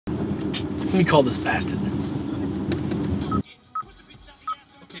Let me call this bastard.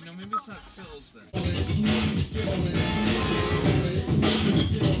 Okay, no, maybe it's not Phil's then.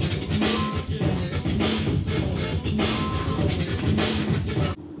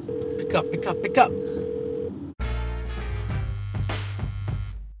 Pick up, pick up, pick up.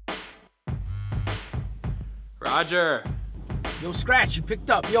 Roger. Yo, Skratch, you picked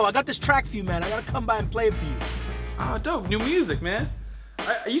up. Yo, I got this track for you, man. I gotta come by and play it for you. Oh, dope. New music, man.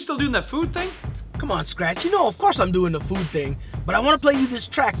 Are you still doing that food thing? Come on, Skratch. You know, of course I'm doing the food thing, but I want to play you this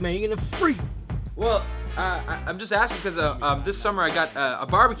track, man. You're gonna freak. Well, I'm just asking because this summer I got a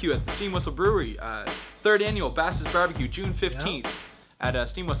barbecue at the Steam Whistle Brewery. 3rd annual Bastid's Barbecue, June 15th at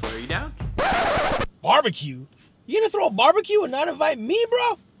Steam Whistle. Are you down? Barbecue? You gonna throw a barbecue and not invite me,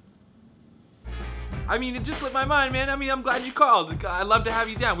 bro? I mean, it just slipped my mind, man. I mean, I'm glad you called. I'd love to have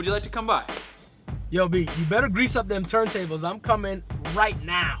you down. Would you like to come by? Yo, B, you better grease up them turntables. I'm coming right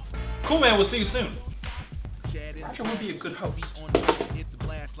now. Cool, man. We'll see you soon. Roger would be a good host.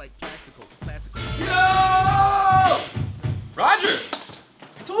 Yo! Roger!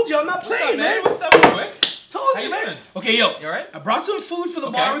 I told you I'm not playing, man. What's up, quick? Told How you, you man. doing? Okay, yo. You alright? I brought some food for the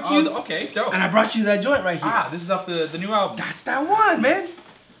barbecue. Okay, dope. And I brought you that joint right here. Ah, this is off the new album. That's that one, man.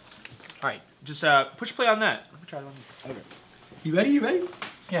 Alright, just push play on that. Let me try it on. Okay. You ready? You ready?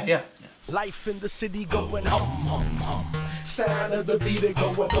 Yeah. Life in the city going hum, hum, hum. Sound of the beat it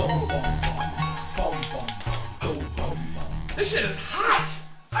going boom, boom, boom, boom, boom, boom. This shit is hot!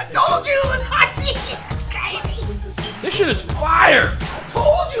 I told you it was hot! It's crazy! This shit is fire! I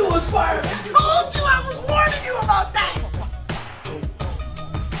told you it was fire! I told you I was warning you about that!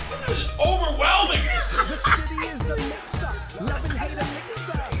 This is overwhelming! The city is a mix-up, love and hate a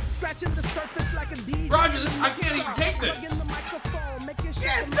mix-up. Scratching the surface like a DJ. Roger, I can't even take this.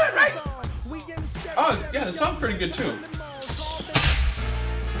 Yeah, it's good, right? Oh, yeah, that sounds pretty good too.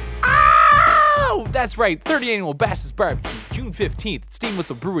 Oh, that's right, 30th annual Bastid's Barbecue, June 15th at Steam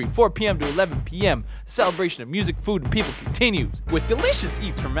Whistle Brewery, 4 p.m. to 11 p.m. The celebration of music, food, and people continues with delicious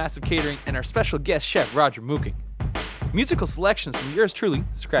eats from Massive Catering and our special guest chef, Roger Mooking. Musical selections from yours truly,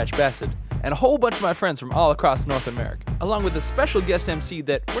 Skratch Bastid, and a whole bunch of my friends from all across North America, along with a special guest MC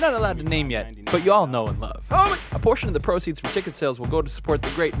that we're not allowed to name yet, but you all know and love. A portion of the proceeds from ticket sales will go to support the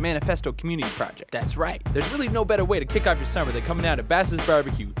great Manifesto Community Project. That's right, there's really no better way to kick off your summer than coming out to Bastid's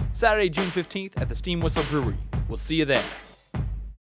Barbecue, Saturday, June 15th at the Steam Whistle Brewery. We'll see you there.